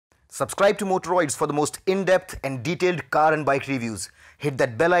Subscribe to Motoroids for the most in-depth and detailed car and bike reviews. Hit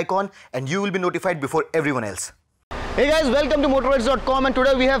that bell icon and you will be notified before everyone else. Hey guys, welcome to Motoroids.com, and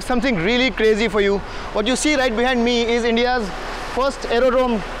today we have something really crazy for you. What you see right behind me is India's first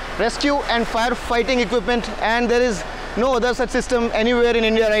aerodrome rescue and firefighting equipment, and there is no other such system anywhere in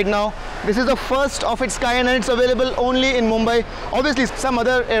India right now. This is the first of its kind and it's available only in Mumbai. Obviously some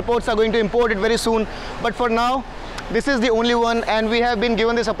other airports are going to import it very soon, but for now this is the only one, and we have been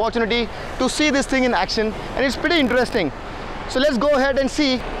given this opportunity to see this thing in action, and it's pretty interesting. So let's go ahead and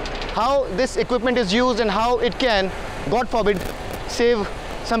see how this equipment is used and how it can, God forbid, save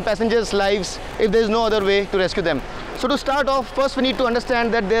some passengers' lives if there is no other way to rescue them. So to start off, first we need to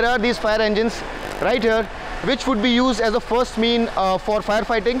understand that there are these fire engines right here, which would be used as a first mean for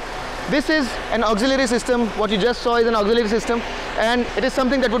firefighting. This is an auxiliary system. What you just saw is an auxiliary system, and it is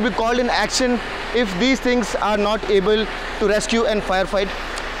something that would be called in action if these things are not able to rescue and firefight.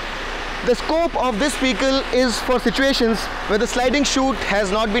 The scope of this vehicle is for situations where the sliding chute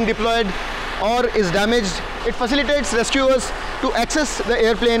has not been deployed or is damaged. It facilitates rescuers to access the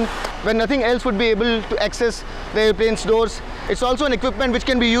airplane when nothing else would be able to access the airplane's doors. It's also an equipment which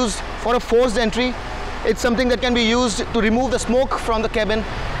can be used for a forced entry. It's something that can be used to remove the smoke from the cabin,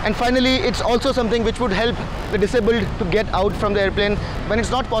 and finally it's also something which would help the disabled to get out from the airplane when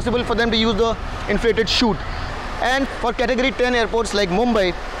it's not possible for them to use the inflated chute. And for category 10 airports like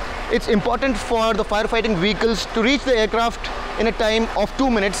Mumbai, it's important for the firefighting vehicles to reach the aircraft in a time of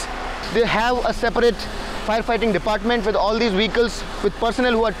 2 minutes. They have a separate firefighting department with all these vehicles, with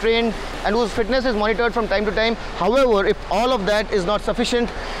personnel who are trained and whose fitness is monitored from time to time. However, if all of that is not sufficient,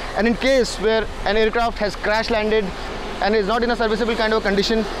 and in case where an aircraft has crash landed and is not in a serviceable kind of a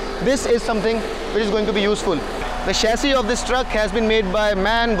condition, this is something which is going to be useful. The chassis of this truck has been made by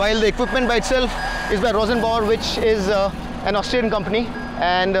MAN, while the equipment by itself is by Rosenbauer, which is an Austrian company.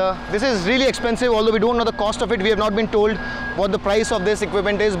 And this is really expensive. Although we don't know the cost of it, we have not been told what the price of this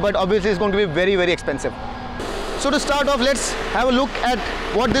equipment is, but obviously it's going to be very, very expensive. So to start off, let's have a look at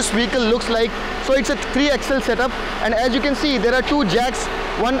what this vehicle looks like. So it's a 3-axle setup, and as you can see, there are 2 jacks,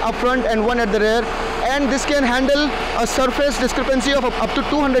 one up front and one at the rear, and this can handle a surface discrepancy of up to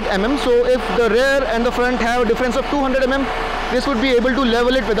 200 mm. So if the rear and the front have a difference of 200 mm, this would be able to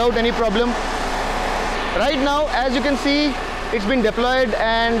level it without any problem. Right now, as you can see, it's been deployed,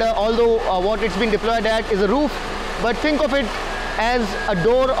 and although what it's been deployed at is a roof, but think of it as a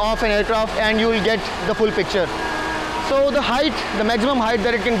door of an aircraft and you will get the full picture. So the height, the maximum height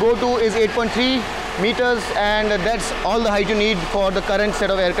that it can go to is 8.3 meters, and that's all the height you need for the current set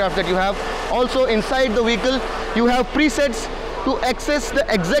of aircraft that you have. Also inside the vehicle you have presets to access the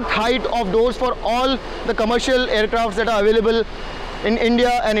exact height of doors for all the commercial aircrafts that are available in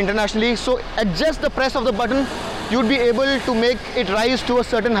India and internationally. So at just the press of the button, you'd be able to make it rise to a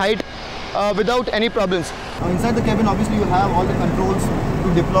certain height without any problems. Inside the cabin, obviously you have all the controls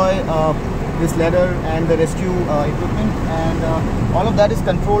to deploy this ladder and the rescue equipment, and all of that is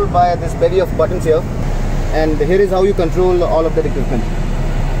controlled by this bevy of buttons here, and here is how you control all of that equipment.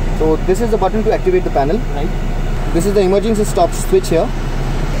 So this is the button to activate the panel, right? This is the emergency stop switch here.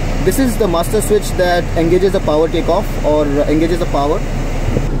 This is the master switch that engages the power takeoff or engages the power.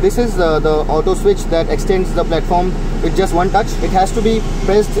 This is the auto switch that extends the platform with just one touch. It has to be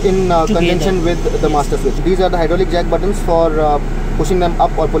pressed in conjunction with the master switch. These are the hydraulic jack buttons for pushing them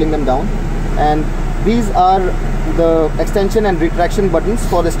up or pulling them down, and these are the extension and retraction buttons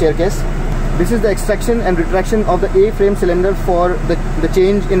for the staircase. This is the extraction and retraction of the A-frame cylinder for the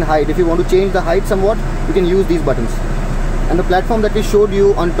change in height. If you want to change the height somewhat, you can use these buttons. And the platform that we showed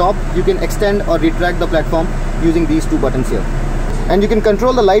you on top, you can extend or retract the platform using these 2 buttons here. And you can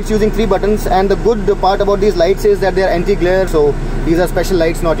control the lights using 3 buttons, and the good part about these lights is that they are anti-glare, so these are special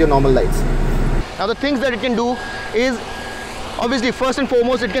lights, not your normal lights. Now the things that it can do is, obviously first and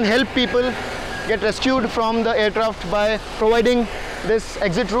foremost, it can help people get rescued from the aircraft by providing this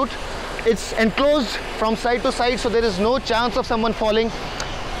exit route. It's enclosed from side to side, so there is no chance of someone falling.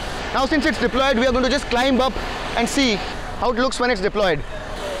 Now since it's deployed, we are going to just climb up and see how it looks when it's deployed.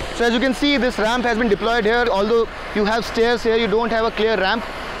 So as you can see, this ramp has been deployed here. Although you have stairs here, you don't have a clear ramp,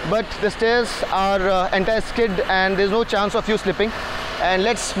 but the stairs are anti-skid and there's no chance of you slipping. And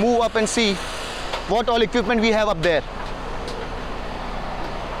let's move up and see what all equipment we have up there.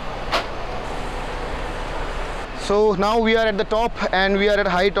 So now we are at the top, and we are at a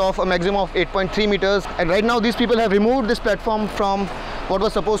height of a maximum of 8.3 meters. And right now these people have removed this platform from what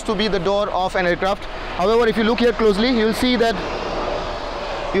was supposed to be the door of an aircraft. However, if you look here closely, you will see that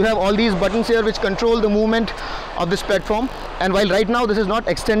you have all these buttons here which control the movement of this platform. And while right now this is not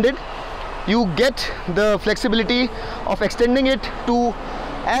extended, you get the flexibility of extending it to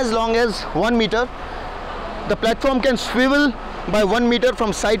as long as 1 meter. The platform can swivel by 1 meter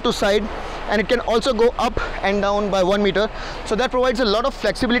from side to side, and it can also go up and down by 1 meter. So that provides a lot of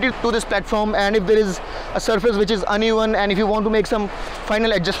flexibility to this platform, and if there is a surface which is uneven and if you want to make some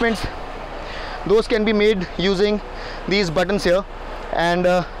final adjustments, those can be made using these buttons here, and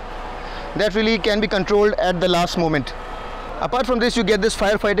that really can be controlled at the last moment. Apart from this, you get this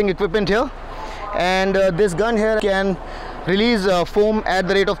firefighting equipment here, and this gun here can release foam at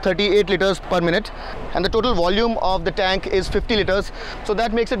the rate of 38 liters per minute, and the total volume of the tank is 50 liters, so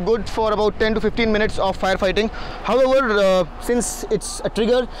that makes it good for about 10 to 15 minutes of firefighting. However, since it's a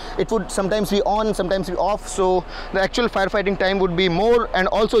trigger, it would sometimes be on, sometimes be off, so the actual firefighting time would be more. And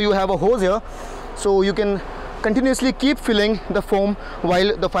also you have a hose here, so you can continuously keep filling the foam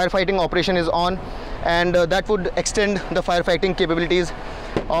while the firefighting operation is on, and that would extend the firefighting capabilities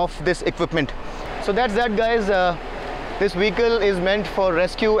of this equipment. So that's that, guys. This vehicle is meant for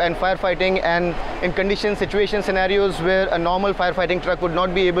rescue and firefighting, and in condition situation scenarios where a normal firefighting truck would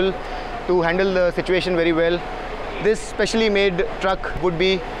not be able to handle the situation very well, this specially made truck would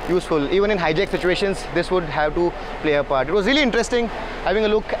be useful. Even in hijack situations, this would have to play a part. It was really interesting having a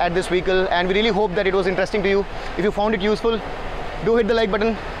look at this vehicle, and we really hope that it was interesting to you. If you found it useful, do hit the like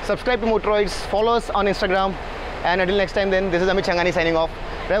button, subscribe to Motoroids, follow us on Instagram, and until next time then, this is Amit Changani signing off.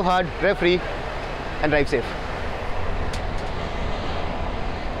 Rev hard, rev free, and drive safe.